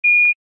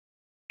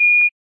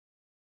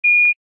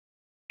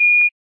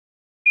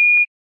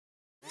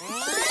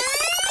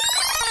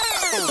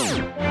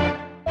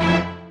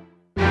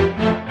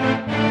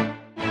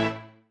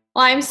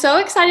Well, I'm so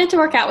excited to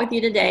work out with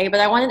you today, but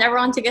I wanted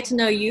everyone to get to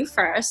know you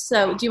first.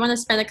 So do you want to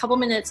spend a couple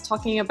minutes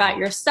talking about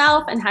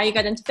yourself and how you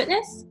got into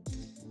fitness?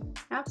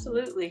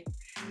 Absolutely.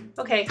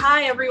 Okay,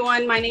 hi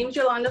everyone. My name is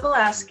Yolanda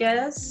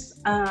Vasquez.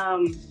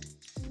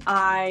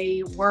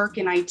 I work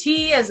in IT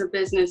as a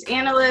business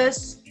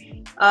analyst.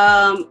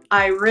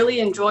 I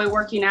really enjoy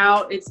working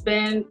out. It's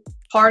been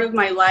part of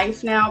my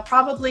life now,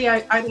 probably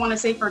I'd want to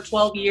say for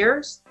 12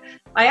 years.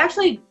 I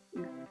actually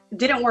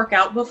didn't work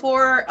out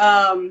before.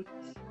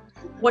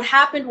 What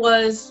happened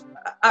was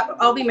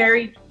I'll be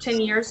married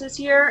 10 years this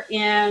year,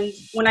 and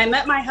when I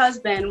met my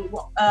husband,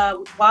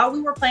 while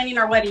we were planning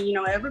our wedding, you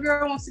know, every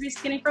girl wants to be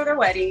skinny for their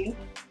wedding.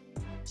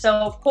 So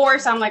of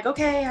course I'm like,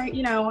 okay, I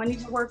need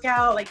to work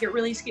out, like get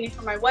really skinny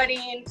for my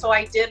wedding. So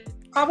I did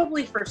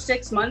probably for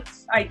 6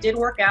 months. I did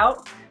work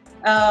out,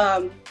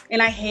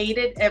 and I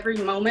hated every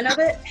moment of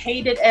it.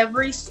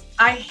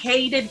 I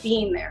hated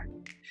being there.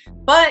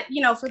 But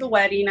you know, for the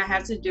wedding, I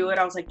had to do it.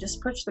 I was like, just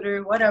push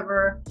through,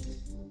 whatever.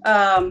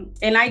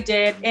 And I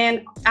did.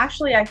 And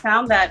actually, I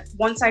found that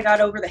once I got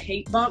over the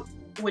hate bump,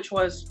 which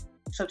was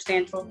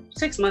substantial,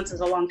 6 months is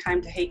a long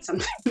time to hate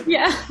something.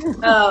 Yeah.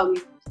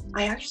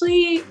 I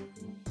actually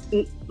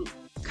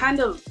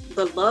kind of,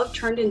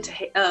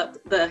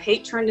 the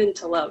hate turned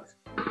into love.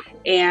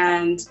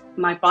 And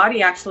my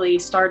body actually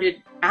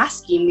started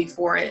asking me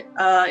for it.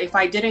 If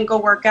I didn't go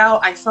work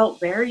out, I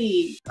felt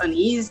very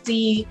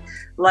uneasy,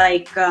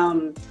 like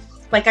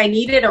I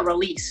needed a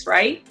release,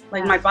 right?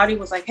 Like my body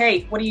was like,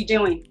 hey, what are you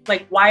doing?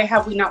 Like, why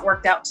have we not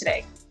worked out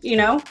today? You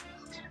know?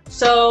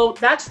 So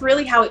that's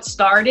really how it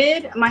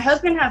started. My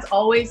husband has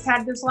always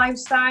had this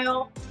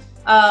lifestyle.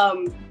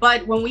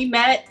 But when we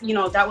met, you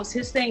know, that was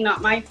his thing,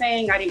 not my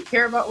thing. I didn't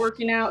care about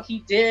working out. He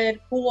did,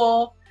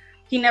 cool.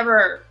 He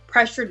never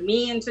pressured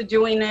me into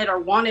doing it or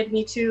wanted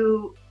me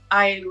to.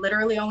 I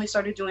literally only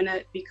started doing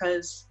it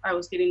because I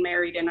was getting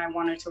married and I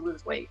wanted to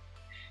lose weight.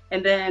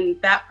 And then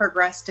that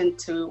progressed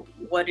into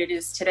what it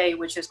is today,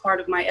 which is part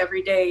of my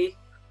everyday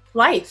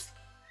life.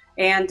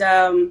 And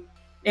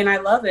I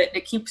love it.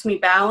 It keeps me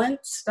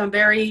balanced. I'm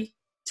very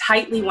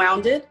tightly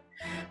wounded.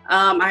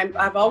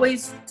 I've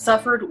always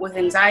suffered with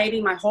anxiety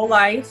my whole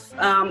life.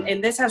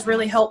 And this has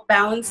really helped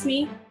balance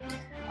me.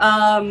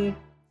 Obviously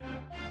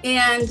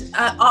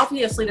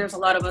there's a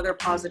lot of other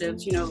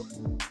positives, you know,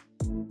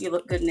 you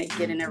look good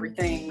naked and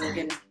everything,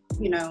 and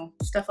you know,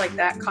 stuff like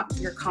that,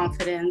 your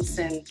confidence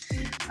and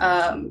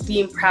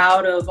being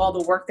proud of all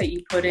the work that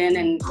you put in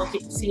and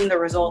seeing the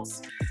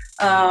results.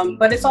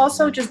 But it's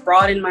also just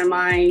broadened my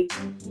mind,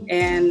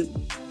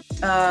 and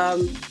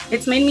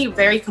it's made me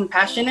very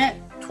compassionate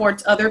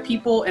towards other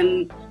people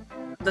and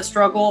the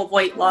struggle of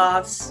weight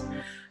loss,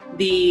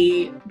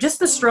 just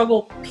the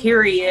struggle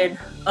period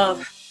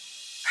of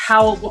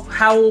how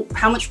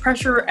much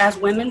pressure as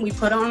women we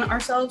put on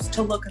ourselves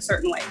to look a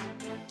certain way.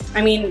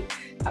 I mean,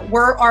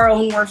 we're our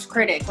own worst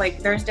critic.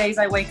 Like, there's days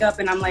I wake up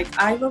and I'm like,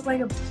 I look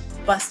like a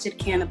busted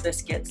can of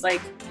biscuits. Like,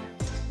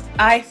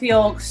 I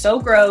feel so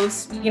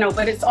gross, you know,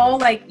 but it's all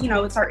like, you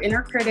know, it's our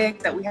inner critic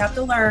that we have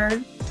to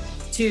learn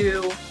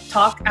to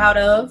talk out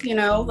of, you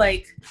know,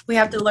 like we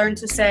have to learn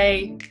to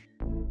say,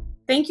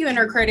 thank you,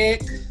 inner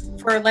critic,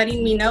 for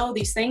letting me know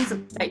these things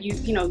that you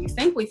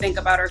think we think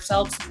about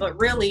ourselves, but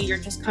really you're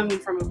just coming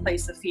from a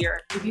place of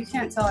fear. If you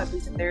can't tell, I've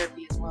been to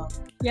therapy as well.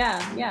 Yeah.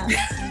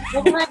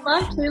 Well, what I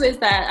love too is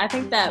that I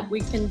think that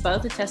we can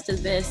both attest to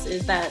this,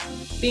 is that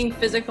being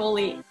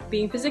physically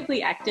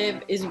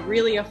active is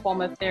really a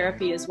form of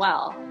therapy as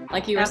well.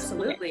 Like you were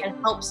saying, it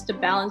helps to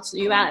balance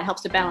you out. It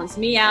helps to balance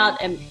me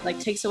out, and like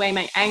takes away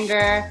my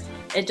anger.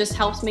 It just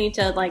helps me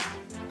to like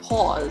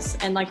pause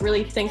and like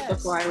really think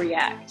before I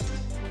react.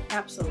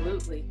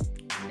 Absolutely.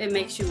 It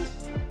makes you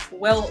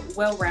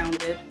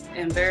well-rounded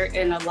and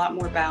a lot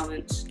more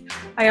balanced.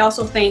 I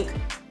also think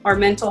our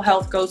mental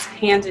health goes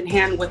hand in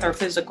hand with our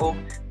physical.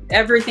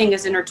 Everything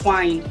is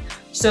intertwined.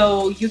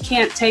 So you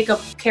can't take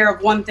care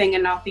of one thing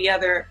and not the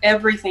other.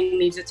 Everything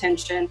needs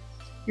attention.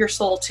 Your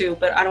soul too,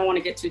 but I don't want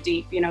to get too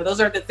deep. You know,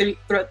 those are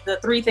the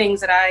three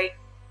things that I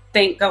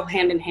think go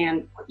hand in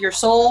hand. Your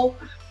soul,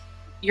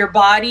 your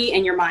body,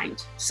 and your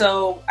mind.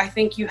 So I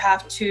think you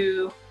have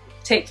to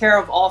take care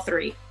of all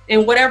three,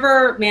 in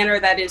whatever manner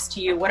that is to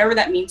you, whatever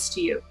that means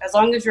to you. As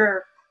long as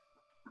you're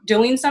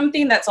doing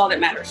something, that's all that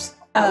matters.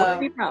 Where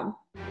are you from?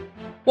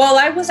 Well,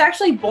 I was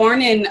actually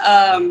born in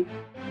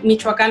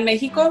Michoacan,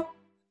 Mexico.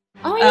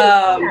 Oh,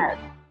 yeah.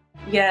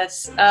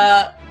 Yes.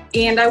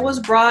 And I was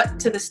brought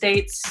to the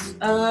States,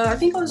 I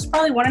think I was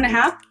probably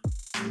 1.5.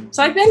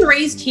 So I've been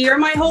raised here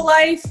my whole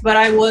life, but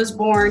I was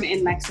born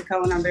in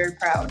Mexico, and I'm very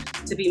proud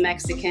to be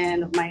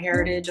Mexican, of my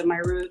heritage, of my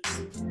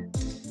roots.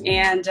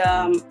 And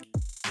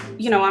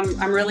you know,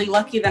 I'm really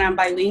lucky that I'm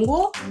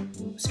bilingual.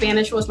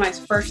 Spanish was my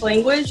first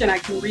language, and I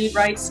can read,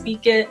 write,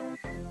 speak it,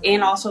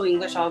 and also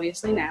English,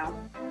 obviously, now.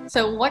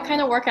 So what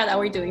kind of workout are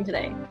we doing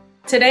today?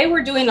 Today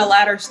we're doing a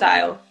ladder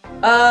style.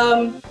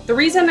 The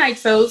reason I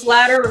chose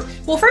ladder,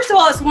 well, first of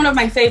all, it's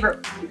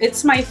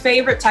my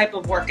favorite type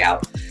of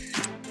workout.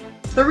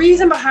 The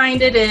reason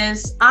behind it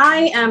is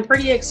I am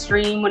pretty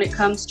extreme when it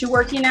comes to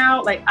working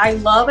out. Like, I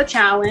love a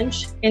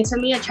challenge, and to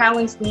me a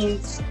challenge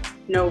means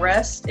no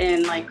rest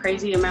and like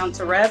crazy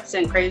amounts of reps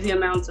and crazy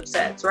amounts of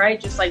sets, right?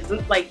 Just like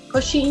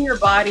pushing your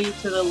body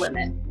to the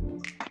limit.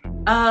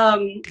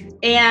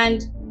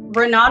 And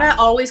Renata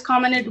always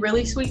commented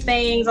really sweet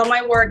things on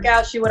my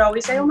workout. She would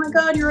always say, "Oh my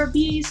God, you're a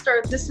beast,"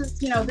 or this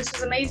is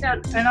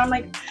amazing. And I'm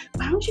like,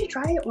 why don't you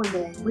try it one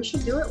day? We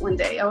should do it one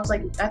day. I was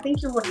like, I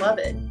think you would love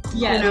it.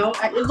 Yeah. You know,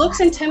 it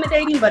looks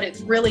intimidating, but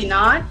it's really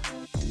not.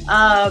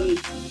 A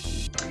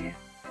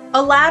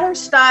ladder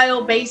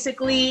style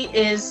basically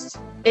is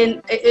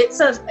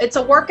it's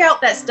a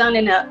workout that's done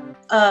in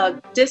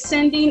a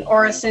descending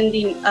or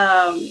ascending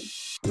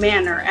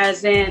manner,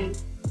 as in,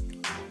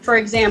 for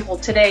example,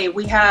 today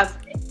we have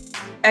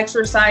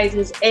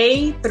exercises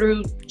A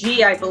through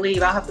G, I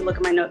believe. I'll have to look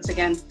at my notes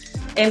again.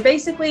 And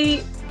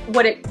basically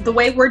the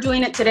way we're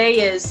doing it today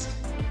is,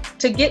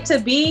 to get to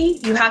B,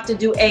 you have to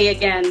do A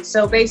again.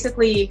 So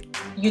basically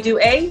you do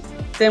A,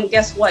 then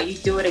guess what? You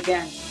do it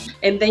again.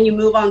 And then you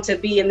move on to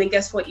B, and then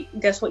guess what you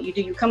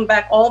do? You come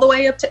back all the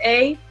way up to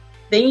A,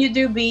 then you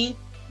do B,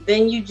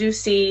 then you do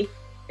C,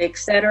 et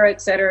cetera,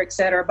 et cetera, et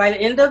cetera. By the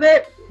end of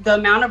it, the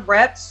amount of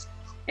reps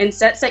and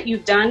sets that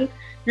you've done,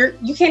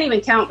 you can't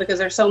even count because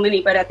there's so many,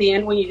 but at the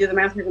end when you do the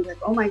math, you're gonna be like,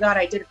 oh my God,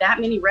 I did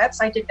that many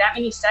reps, I did that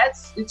many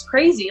sets. It's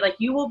crazy. Like,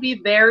 you will be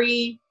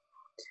very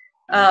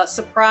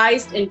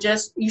surprised, and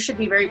you should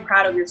be very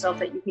proud of yourself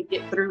that you could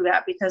get through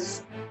that,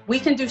 because we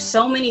can do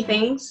so many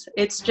things.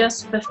 It's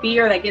just the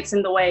fear that gets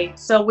in the way.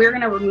 So we're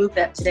gonna remove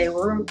that today.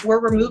 We're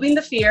removing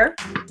the fear.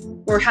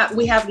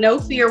 We have no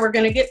fear. We're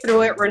gonna get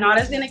through it.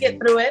 Renata's gonna get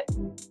through it,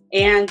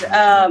 and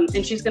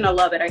she's gonna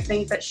love it. I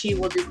think that she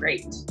will do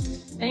great.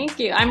 Thank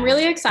you. I'm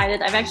really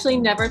excited. I've actually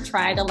never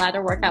tried a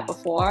ladder workout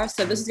before,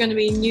 so this is going to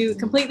be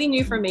completely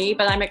new for me,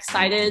 but I'm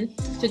excited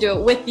to do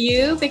it with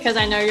you because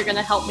I know you're going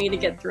to help me to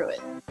get through it.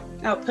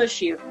 I'll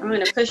push you. I'm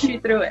going to push you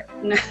through it.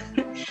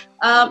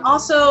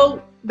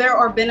 Also, there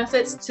are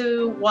benefits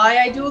to why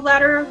I do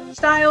ladder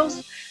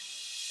styles.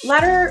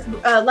 Ladder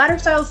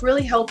styles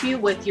really help you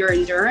with your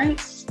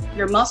endurance,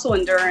 your muscle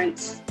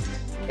endurance.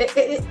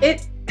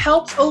 It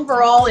helps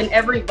overall in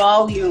every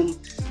volume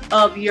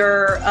of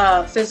your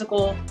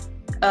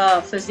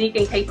physique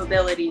and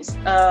capabilities,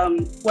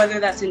 whether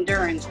that's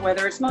endurance,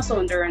 whether it's muscle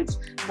endurance,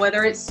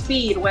 whether it's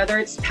speed, whether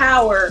it's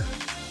power.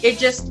 It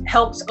just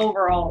helps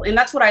overall, and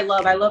that's what I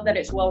love. I love that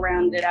it's well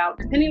rounded out,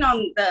 depending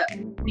on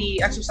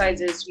the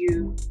exercises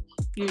you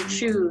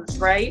choose,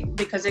 right?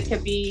 Because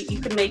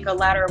you could make a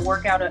ladder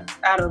workout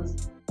out of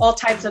all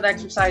types of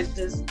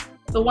exercises.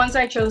 The ones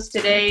I chose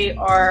today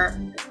are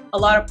a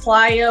lot of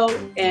plyo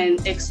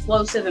and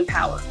explosive and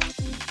power.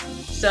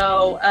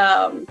 So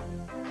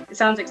it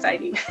sounds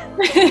exciting.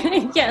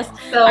 Yes.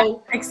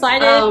 So I'm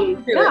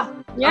excited.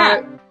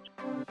 Yeah.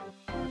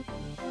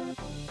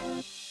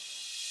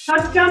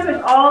 Tuck jump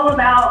is all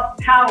about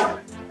power,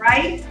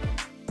 right?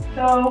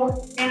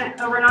 So, and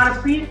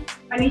Renata, please,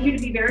 I need you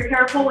to be very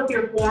careful with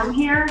your form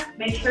here.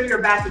 Make sure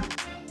your back is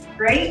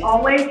straight,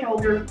 always,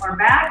 shoulders are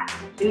back,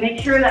 and make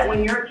sure that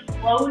when you're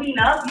exploding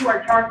up, you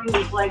are charging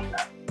these legs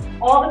up.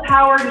 All the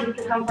power needs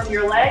to come from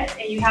your legs,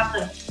 and you have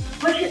to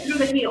push it through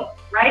the heel,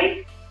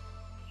 right?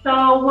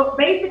 So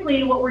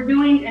basically what we're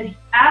doing is,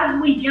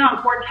 as we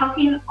jump, we're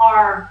tucking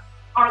our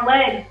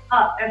legs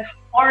up as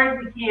far as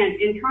we can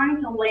and trying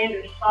to land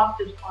as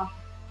soft as possible,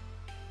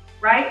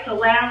 right? So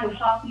land with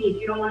soft knees.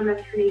 You don't want to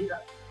mess your knees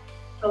up.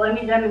 So let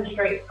me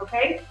demonstrate,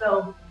 okay?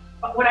 So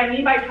what I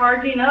mean by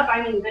charging up,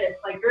 I mean this,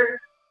 like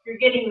you're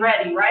getting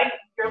ready, right?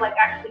 You're like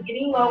actually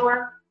getting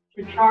lower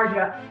to charge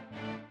up.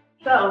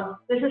 So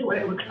this is what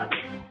it looks like.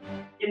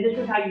 And this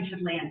is how you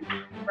should land,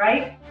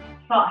 right?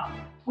 Soft.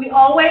 We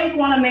always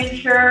want to make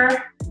sure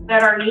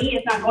that our knee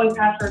is not going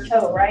past our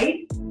toe,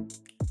 right?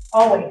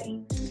 Always.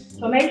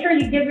 So make sure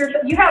you give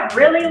yourself, you have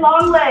really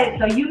long legs,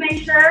 so you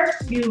make sure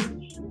you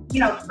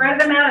spread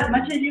them out as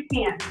much as you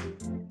can.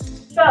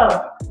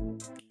 So,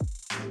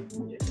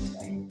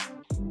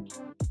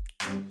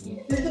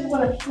 this is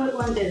what a split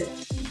lunge is.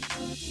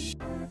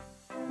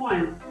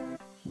 1,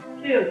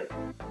 2,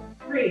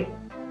 3,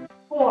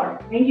 4.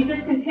 And you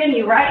just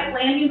continue, right?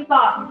 Landing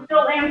soft. You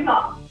still land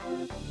soft.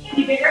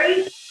 Be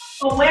very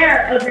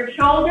aware of your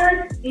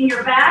shoulders and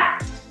your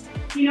back.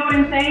 You know what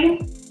I'm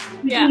saying?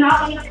 We do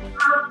not want to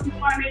curve. We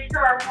want to make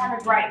sure our form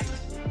is right.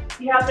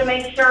 You have to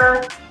make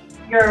sure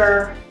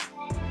your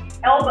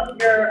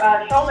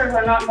shoulders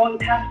are not going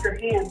past your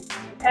hands.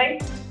 Okay?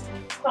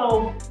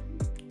 So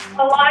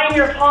align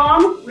your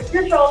palms with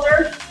your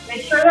shoulders.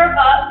 Make sure they're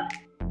up.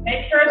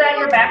 Make sure that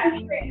your back is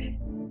straight.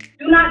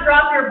 Do not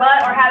drop your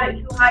butt or have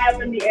it too high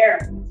up in the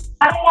air.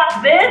 I don't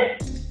want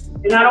this,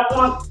 and I don't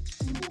want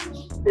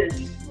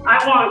this. I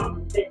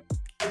want this.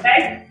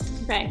 Okay?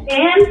 Okay.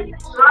 And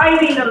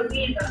driving those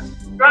knees up.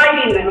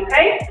 Driving them,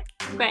 okay?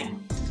 Okay.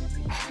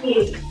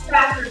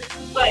 Faster,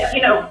 but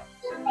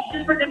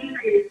just for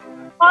demonstration.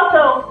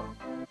 Also,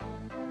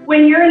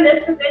 when you're in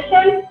this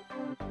position,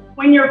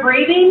 when you're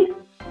breathing,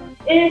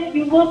 if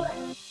you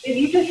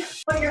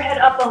just put your head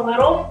up a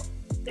little,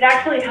 It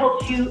actually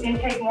helps you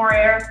intake more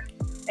air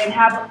and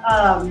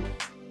have,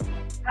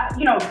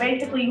 you know,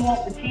 basically you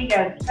won't fatigue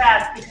as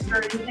fast because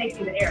you're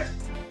intaking the air.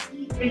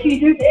 If you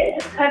do this,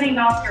 it's cutting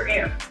off your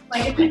air.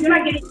 Like you're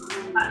not getting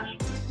much.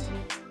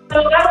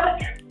 So that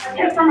was a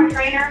tip from a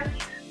trainer,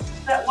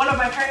 that one of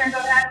my trainers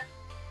I've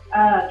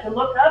had, to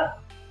look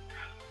up.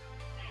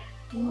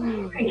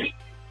 And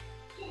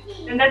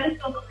that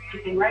just feels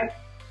amazing, right?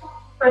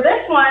 For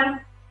this one,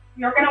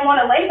 you're gonna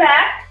wanna lay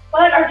back,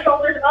 but our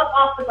shoulders up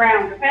off the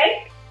ground,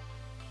 okay?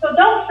 So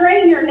don't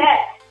strain your neck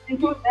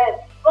into a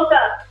bed. Look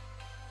up,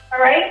 all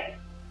right?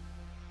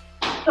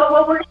 So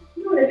what we're gonna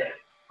do is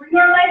bring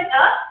our legs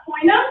up,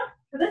 point them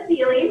to the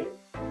ceiling,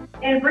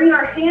 and bring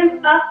our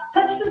hands up,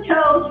 touch the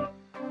toes,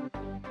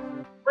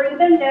 bring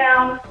them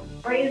down,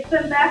 raise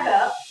them back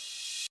up,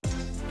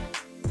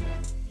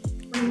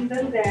 bring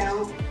them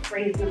down,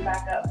 raise them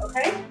back up,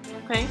 okay?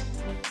 Okay.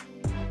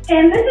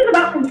 And this is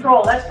about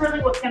control. That's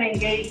really what's going to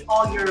engage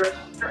all your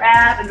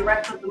ab and the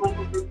rest of the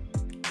muscle groups.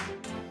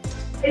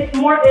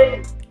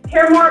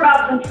 Care more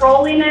about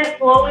controlling it,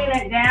 slowing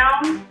it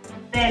down,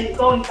 than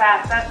going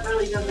fast. That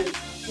really doesn't,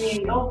 I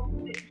mean,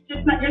 it's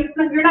just not,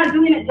 you're not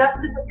doing it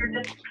justice, but you're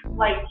just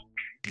like,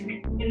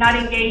 you're not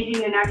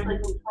engaging and actually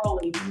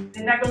controlling.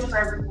 And that goes for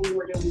everything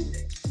we're doing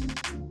today.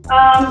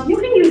 You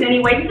can use any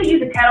weight. You can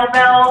use a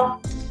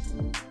kettlebell.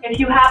 If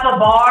you have a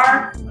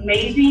bar,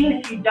 amazing.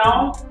 If you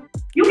don't,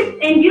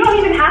 and you don't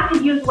even have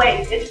to use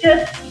weights. It's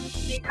just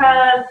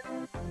because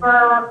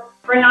for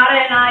Renata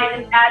and I,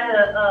 just add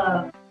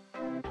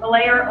a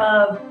layer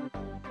of,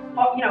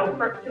 you know,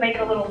 to make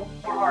it a little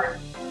more hard.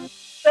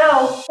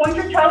 So point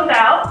your toes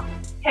out.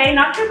 Okay,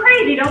 not too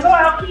crazy. Don't go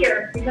out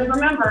here because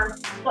remember,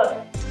 look,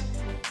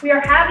 we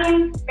are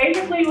having,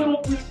 basically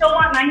we still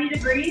want 90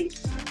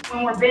 degrees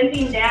when we're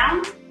bending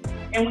down,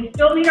 and we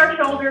still need our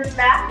shoulders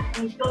back,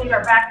 and we still need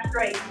our back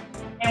straight.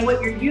 And what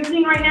you're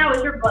using right now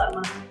is your butt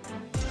muscle.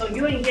 So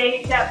you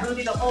engage that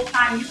booty the whole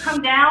time. You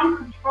come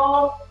down,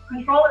 control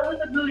it with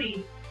the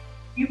booty.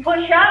 You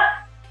push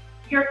up,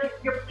 you're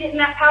getting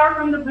that power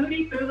from the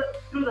booty through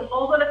the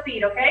soles of the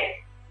feet,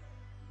 okay?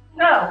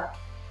 So,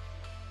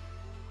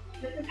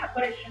 this is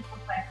what it should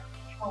look like.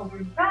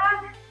 Shoulders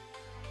back,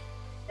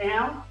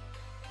 down,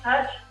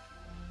 touch,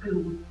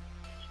 boom.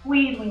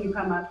 Squeeze when you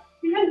come up.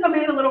 You can come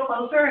in a little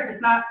closer if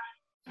it's not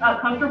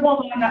comfortable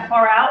going that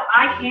far out.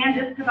 I can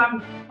just because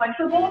I'm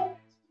flexible.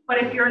 But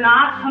if you're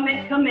not, come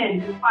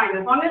in, it's fine.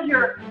 As long as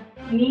your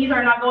knees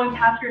are not going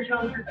past your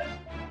toes, you're good.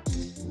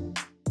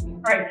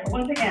 All right, so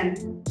once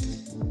again,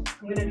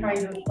 I'm gonna try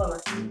and do it slower.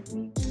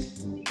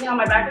 See how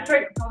my back is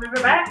straight, shoulders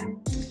are back.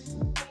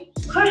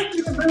 Push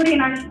through the booty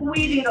and I'm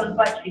squeezing those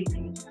butt cheeks.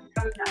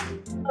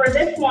 For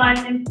this one,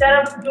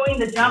 instead of doing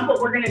the jump, what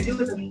we're gonna do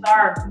is a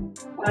star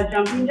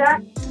jumping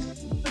jack,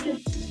 which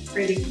is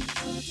pretty.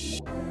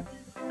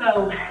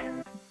 So,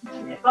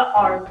 but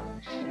hard.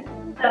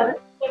 So this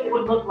is what it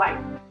would look like.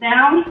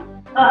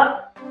 Down,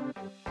 up,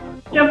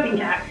 jumping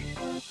jack.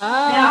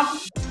 Down,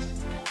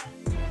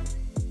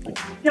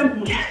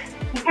 jumping jack.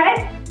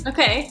 Okay?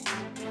 Okay.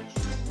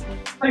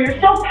 So you're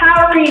still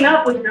powering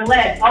up with your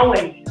legs,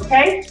 always,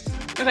 okay?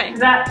 Okay. Is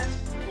that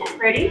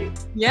ready?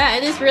 Yeah,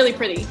 it is really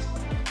pretty.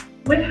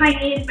 With high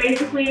knees,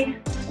 basically,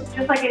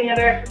 just like any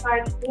other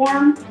exercise,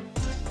 form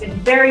is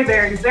very,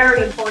 very,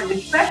 very important,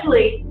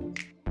 especially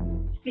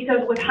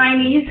because with high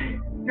knees,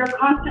 you're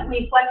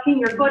constantly flexing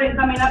your foot and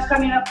coming up,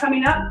 coming up,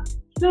 coming up.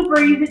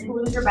 Super easy to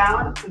lose your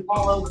balance and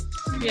fall over.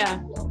 Yeah.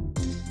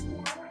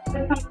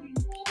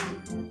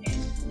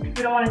 You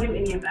don't want to do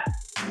any of that.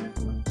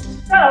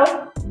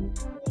 So,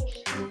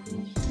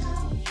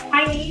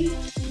 high knees,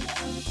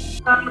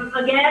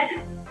 again,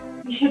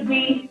 you should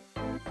be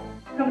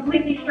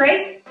completely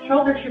straight.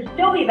 Shoulders should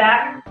still be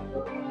back.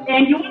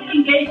 And you want to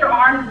engage your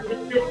arms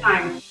this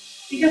time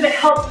because it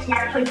helps you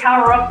actually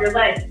power up your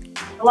legs.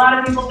 A lot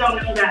of people don't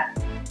know that.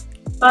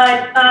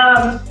 But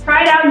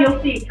try it out and you'll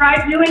see.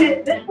 Try doing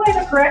it this way,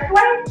 the correct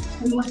way,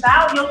 and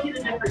without, you'll see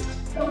the difference.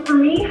 So for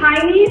me,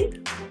 high knees,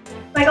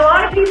 like a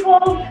lot of people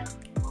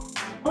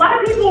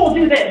will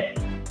do this.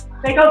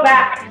 They go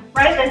back,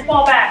 right? They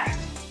fall back.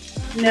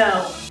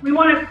 No, we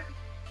want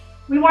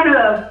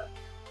to,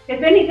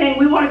 if anything,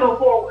 we want to go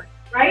forward,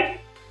 right?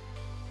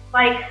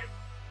 Like,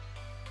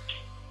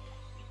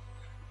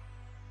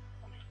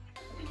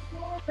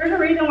 there's a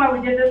reason why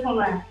we did this one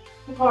last.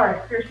 It's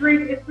hard. It's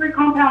three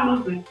compound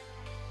movements.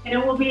 And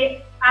it will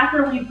be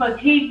after we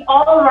fatigue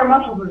all of our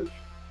muscle groups.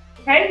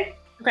 Okay?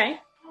 Okay.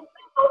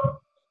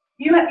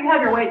 You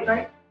have your weights,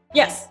 right?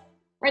 Yes.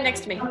 Right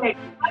next to me. Okay.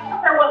 I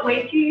don't care what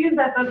weights you use,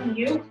 that's up to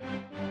you.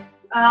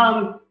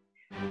 I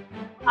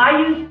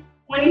use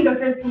 20 to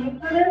 15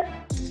 for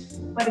this,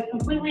 but it's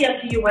completely up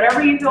to you,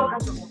 whatever you feel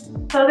comfortable.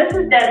 So this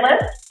is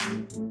deadlift,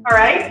 all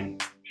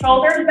right?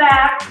 Shoulders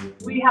back.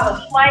 We have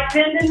a slight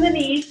bend in the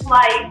knees,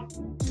 slight,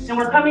 and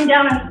we're coming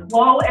down as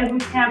low as we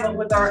can, but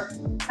with our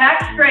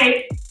back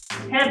straight,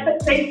 head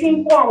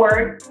facing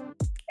forward,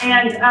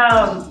 and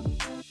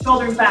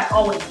shoulders back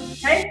always,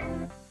 okay?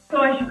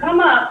 So as you come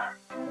up,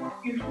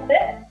 you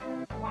sit,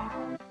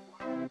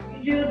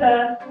 you do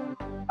the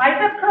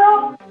bicep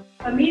curl,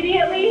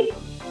 Immediately,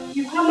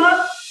 you come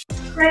up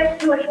straight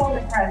to a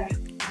shoulder press.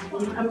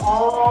 You come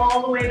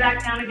all the way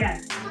back down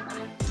again.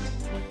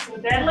 So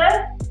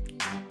deadlift,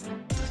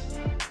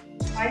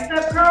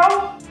 bicep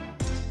curl,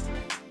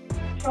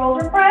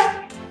 shoulder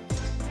press.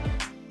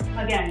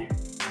 Again,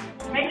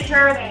 make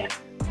sure that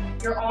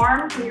your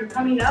arms, when you're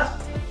coming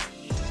up,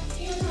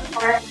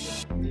 are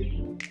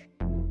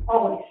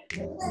always.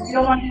 You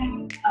don't want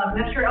to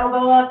mess your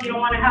elbow up. You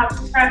don't want to have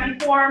crappy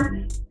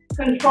form.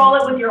 Control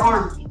it with your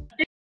arms.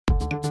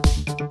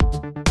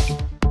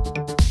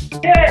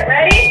 Good.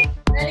 Ready?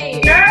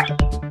 Ready. Sure?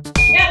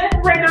 Yeah, this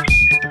is Renata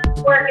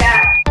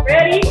workout.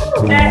 Ready?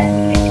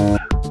 Set.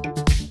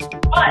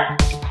 1,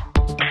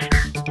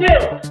 2,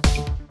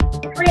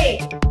 3,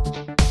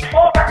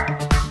 4,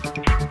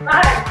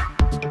 5,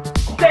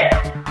 6.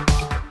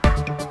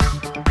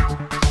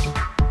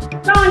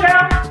 Come on,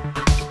 girl.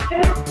 2,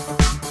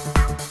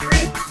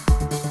 3,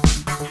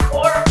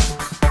 4,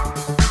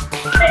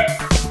 6.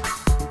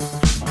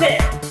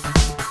 6.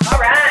 All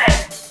right.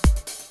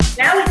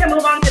 Now we can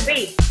move on to B.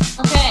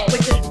 Okay.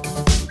 Which is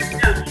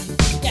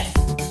Yes.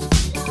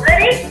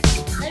 ready?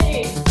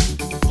 Ready.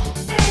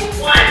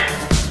 1,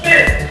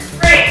 2,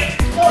 3,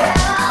 4,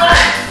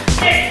 5,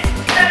 6,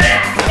 7,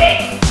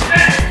 8,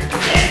 9,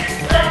 10,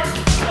 11,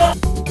 12,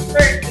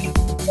 13,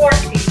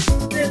 14,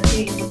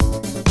 15,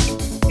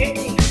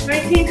 18,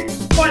 19,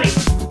 20.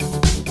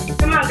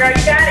 Come on, girl,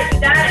 you got it, you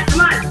got it.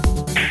 Come on.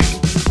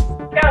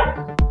 Go.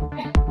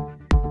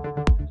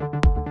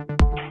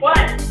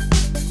 1,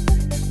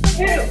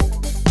 2,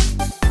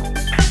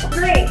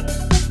 3,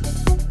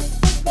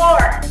 4,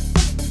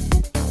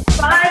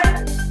 5,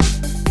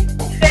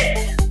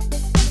 6.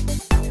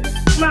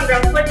 Come on,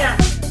 girl, split down.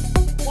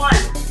 1,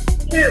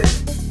 2,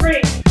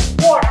 3,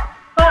 4,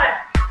 5,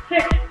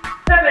 6,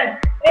 7,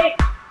 8,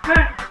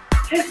 9,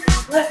 10,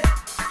 11,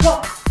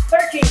 12,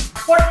 13,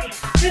 14,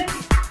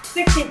 15,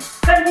 16,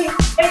 17,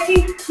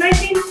 18,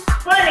 19,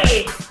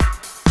 20.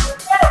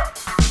 Let's go.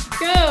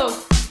 Go.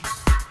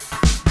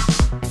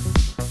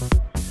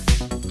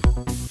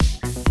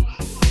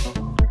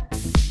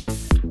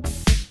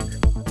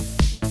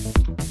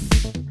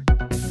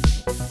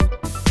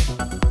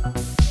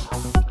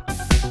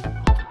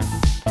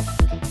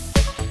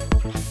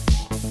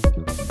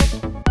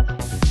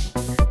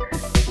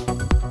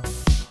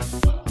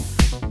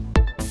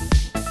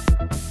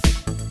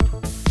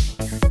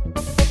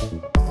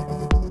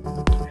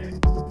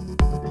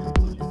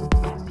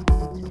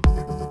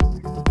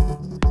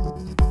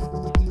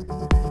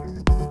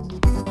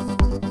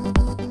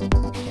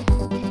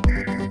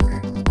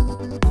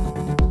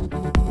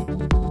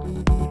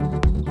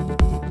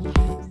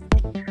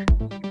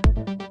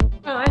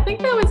 Oh, I think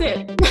that was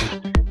it.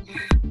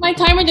 My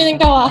timer didn't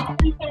go off. How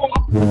you feeling?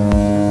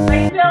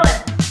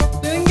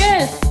 Doing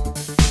good.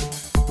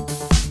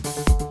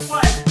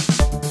 1,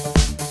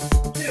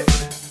 2,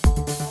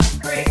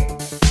 3,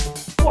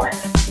 4,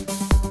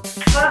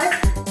 5,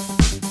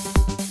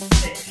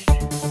 6.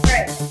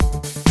 Great.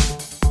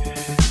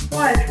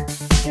 1,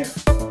 2,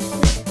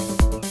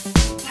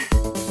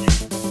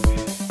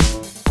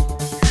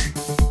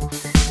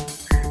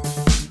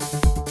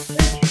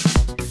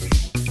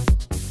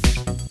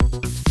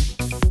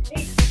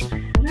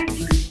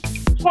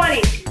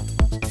 20.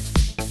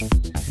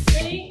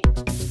 Ready?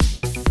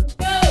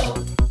 Go.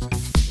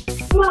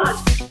 Come on.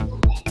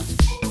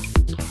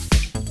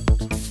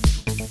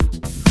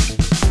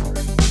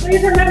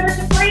 Please remember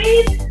to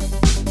breathe.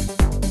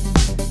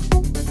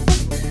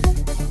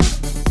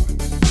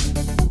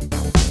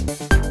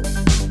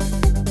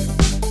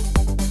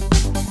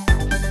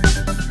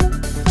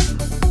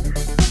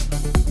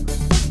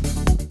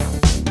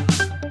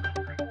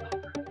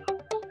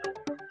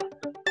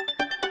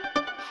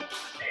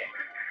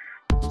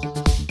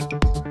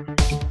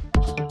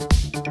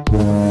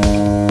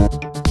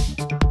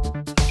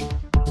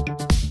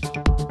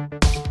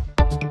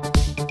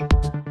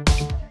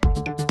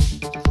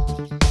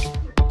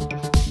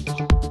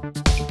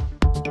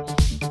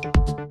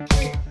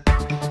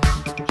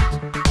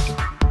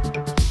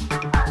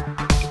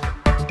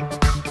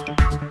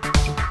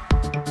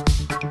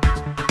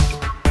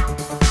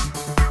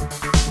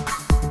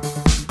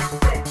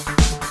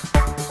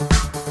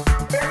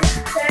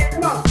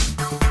 Come on.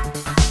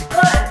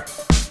 1,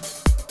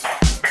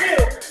 2,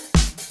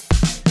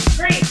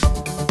 3,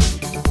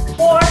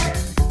 4,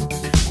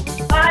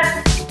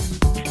 5,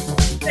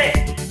 6.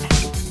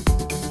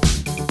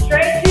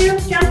 Straight to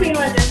jumping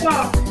lunges. Come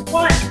on.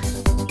 1,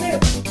 2,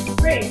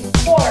 3,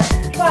 4,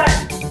 5,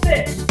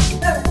 6,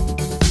 7,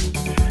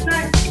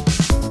 9,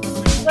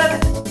 11,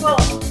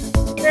 12,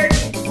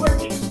 13,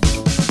 14,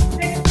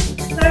 16,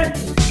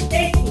 17,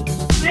 18,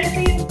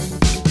 19,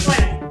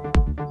 20.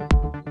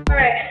 All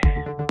right.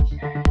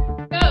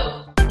 Go.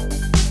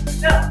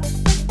 Go.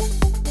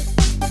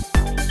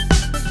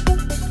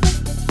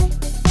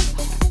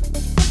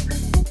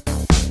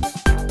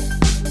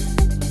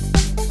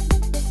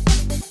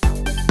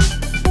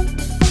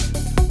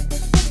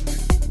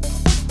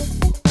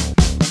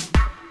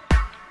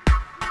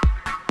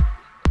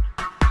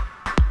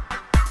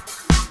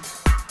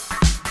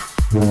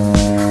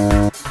 Yeah.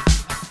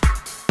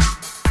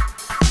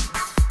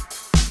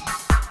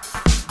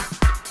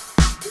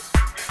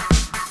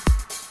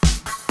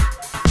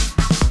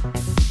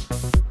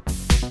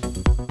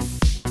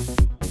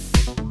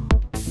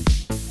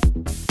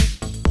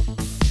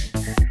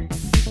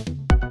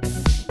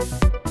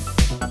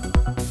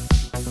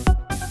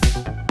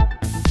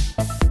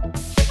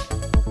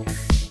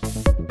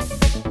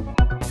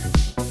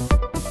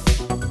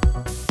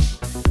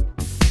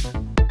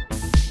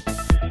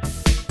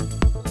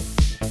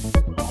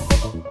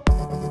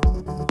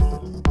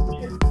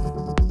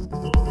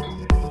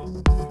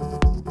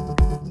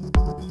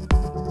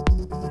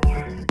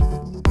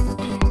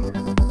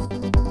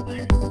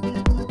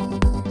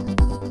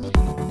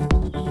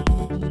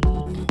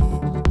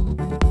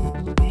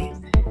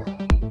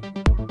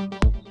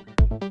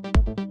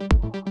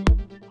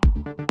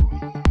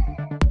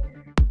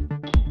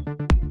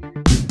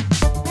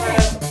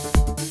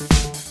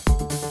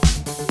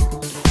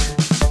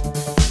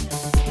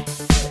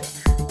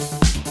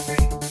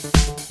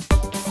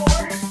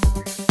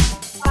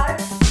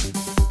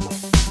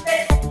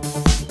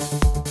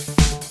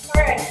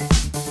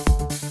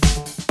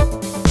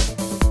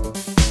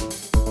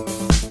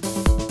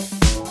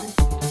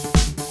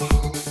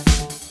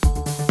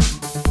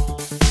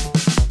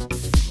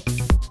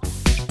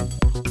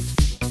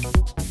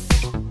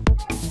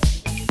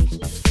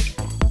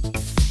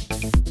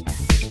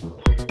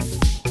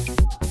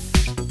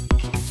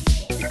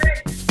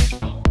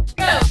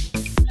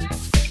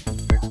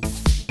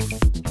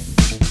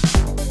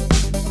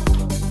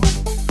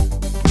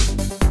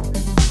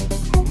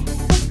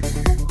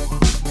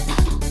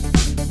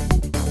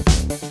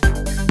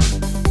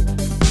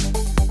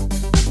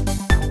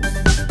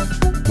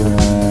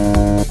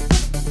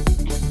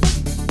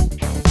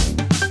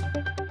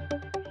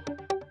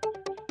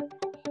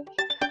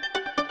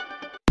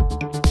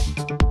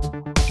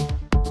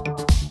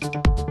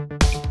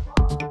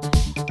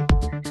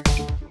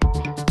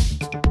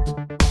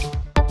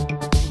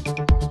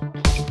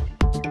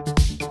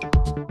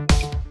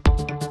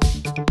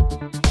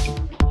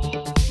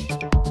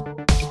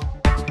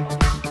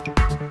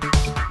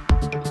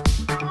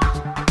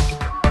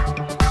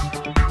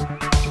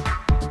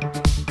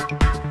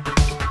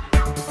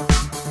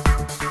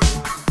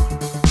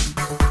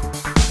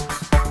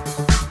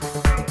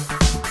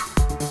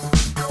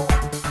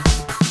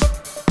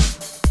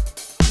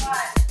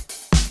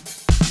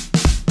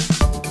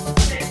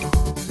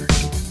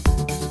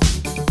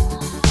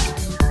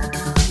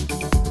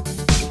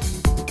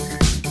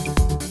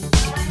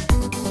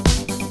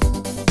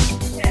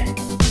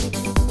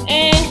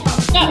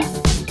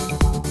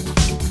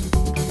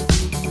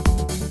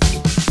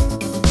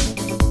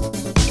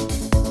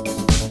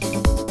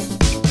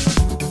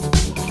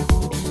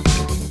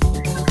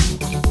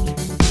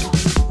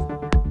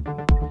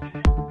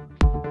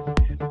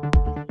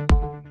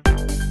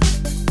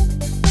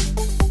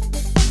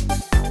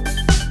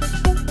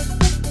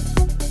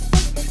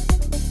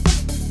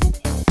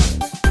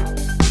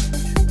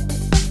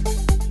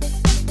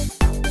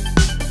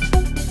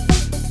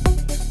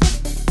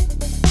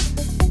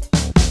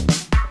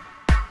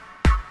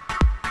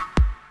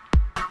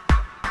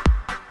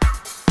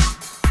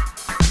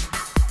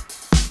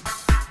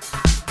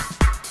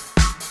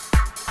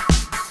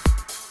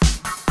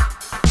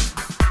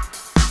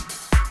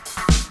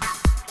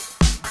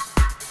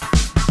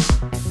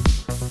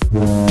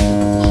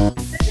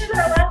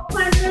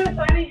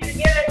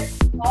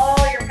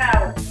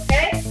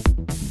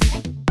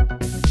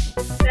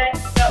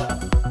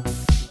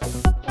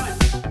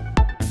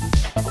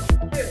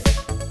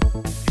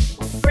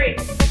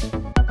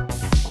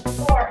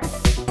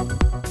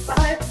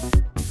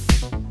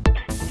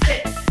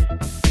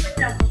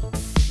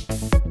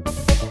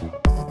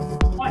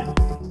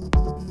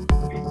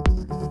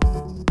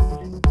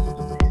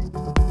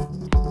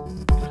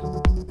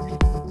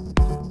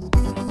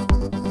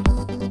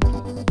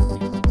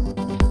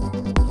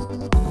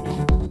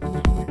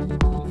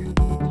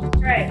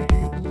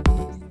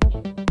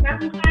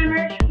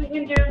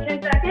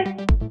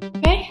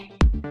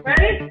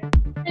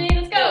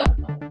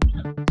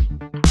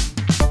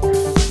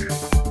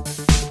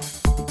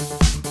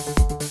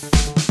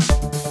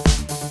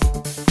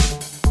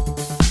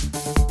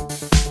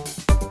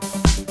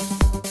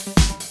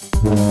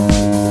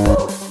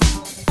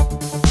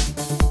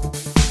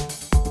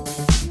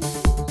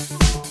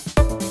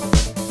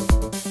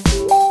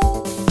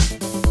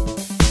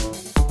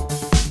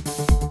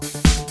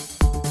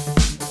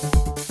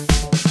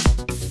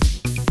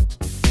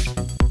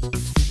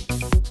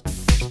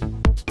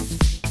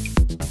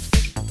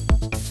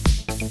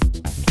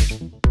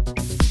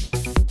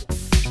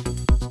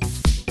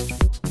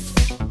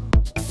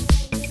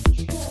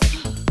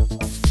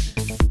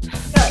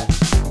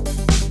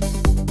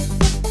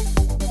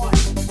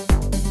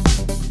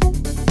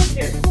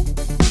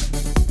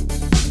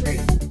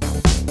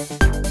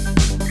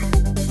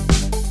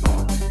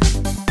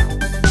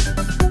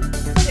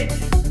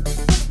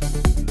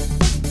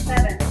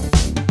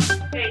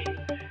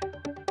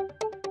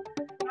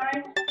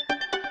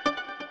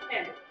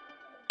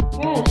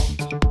 Good.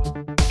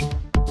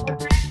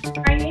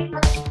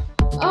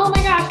 Oh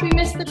my gosh, we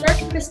missed the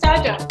burpee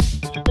pistachio.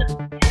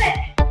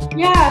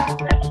 Yeah.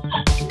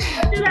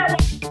 Let's do that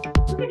one.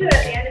 We can do it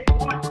at the end if you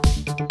want.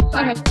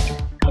 Okay.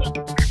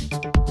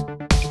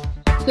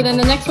 So then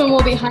the next one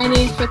will be high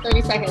knees for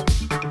 30 seconds.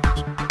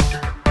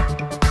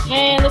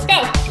 And let's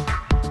go.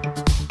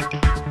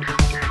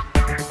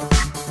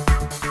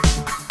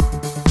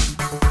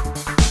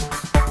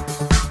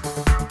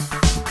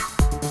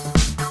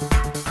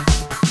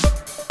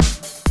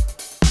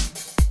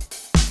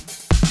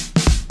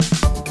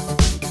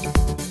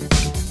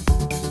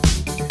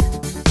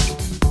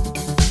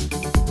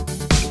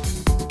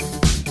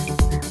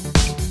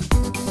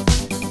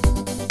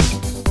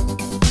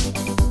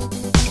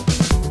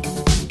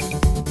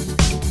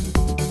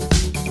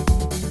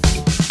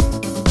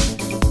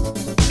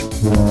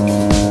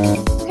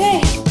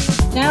 Okay,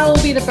 now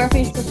will be the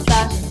burpee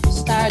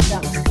star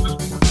jump.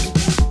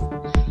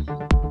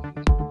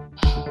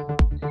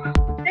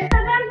 6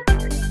 of them?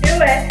 Do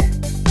it.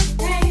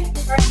 Okay.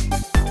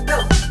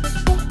 Go.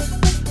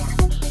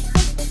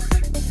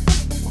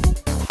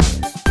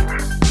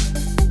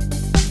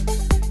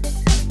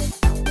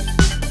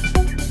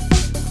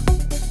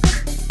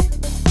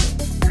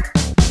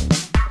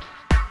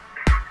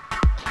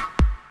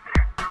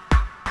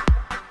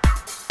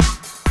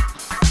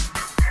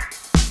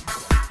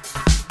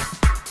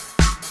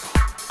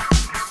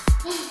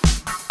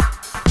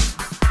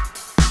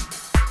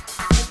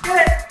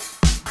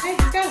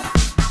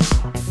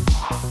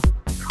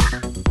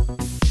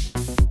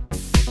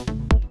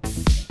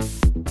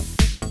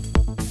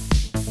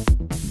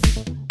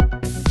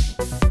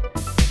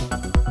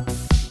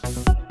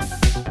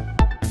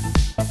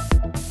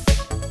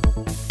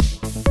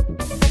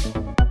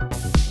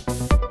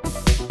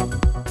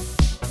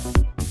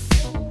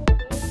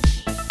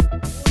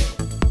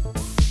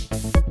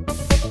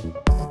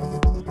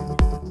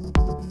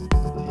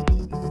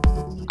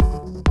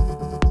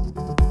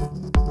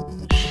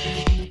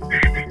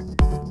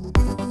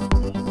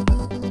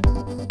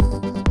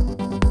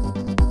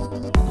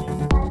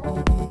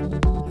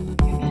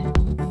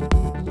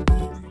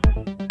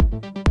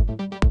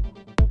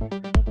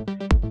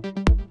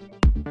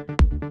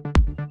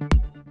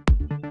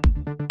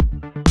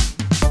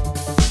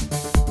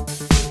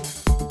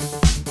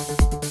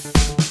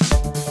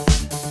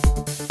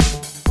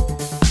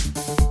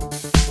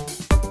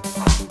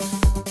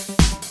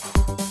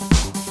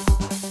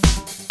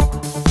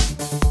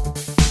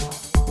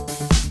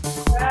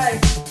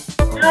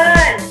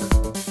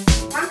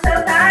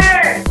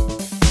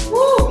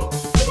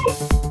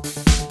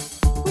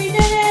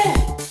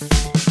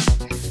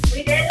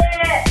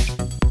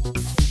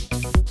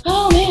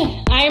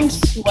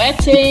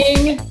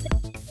 Sweating.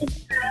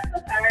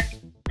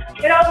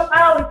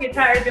 I always get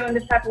tired doing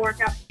this type of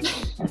workout.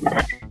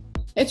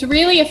 It's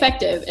really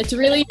effective. It's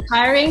really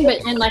tiring, but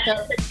in like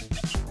a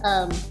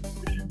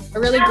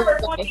really good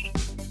way.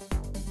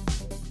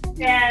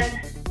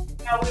 And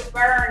we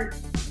burn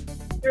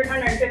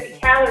 350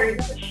 calories.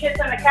 That's a shit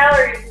ton of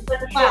calories in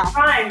such a short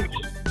time.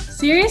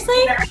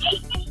 Seriously?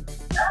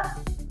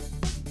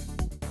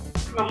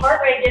 My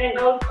heart rate didn't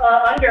go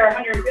under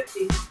 150.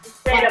 It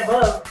stayed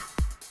above.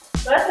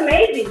 So that's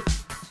amazing.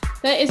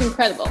 That is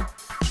incredible.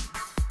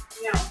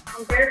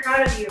 I'm very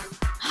proud of you.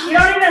 You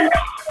don't even look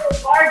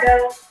so hard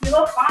though. You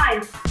look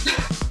fine.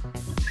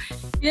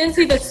 You didn't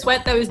see the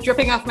sweat that was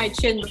dripping off my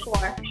chin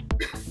before.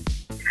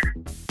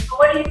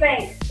 What do you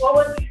think? What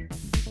was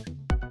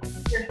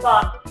your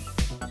thought?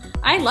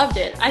 I loved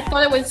it. I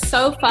thought it was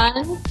so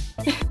fun,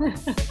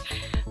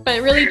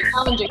 but really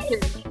challenging too.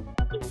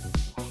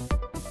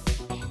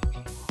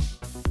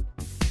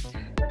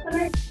 That's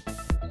amazing.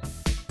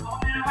 I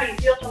want to know how you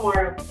feel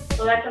tomorrow.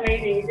 So that's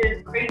amazing. You did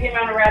a crazy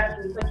amount of reps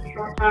in such a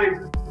short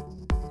time.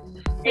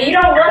 And you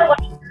don't look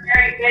like you're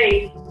very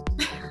big.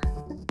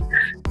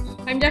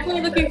 I'm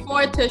definitely looking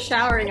forward to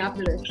showering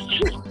after this.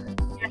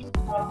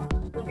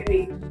 Look at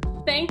me.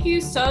 Thank you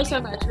so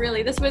much.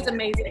 Really, this was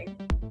amazing.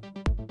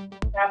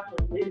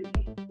 Absolutely.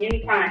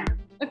 Anytime.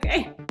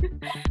 Okay.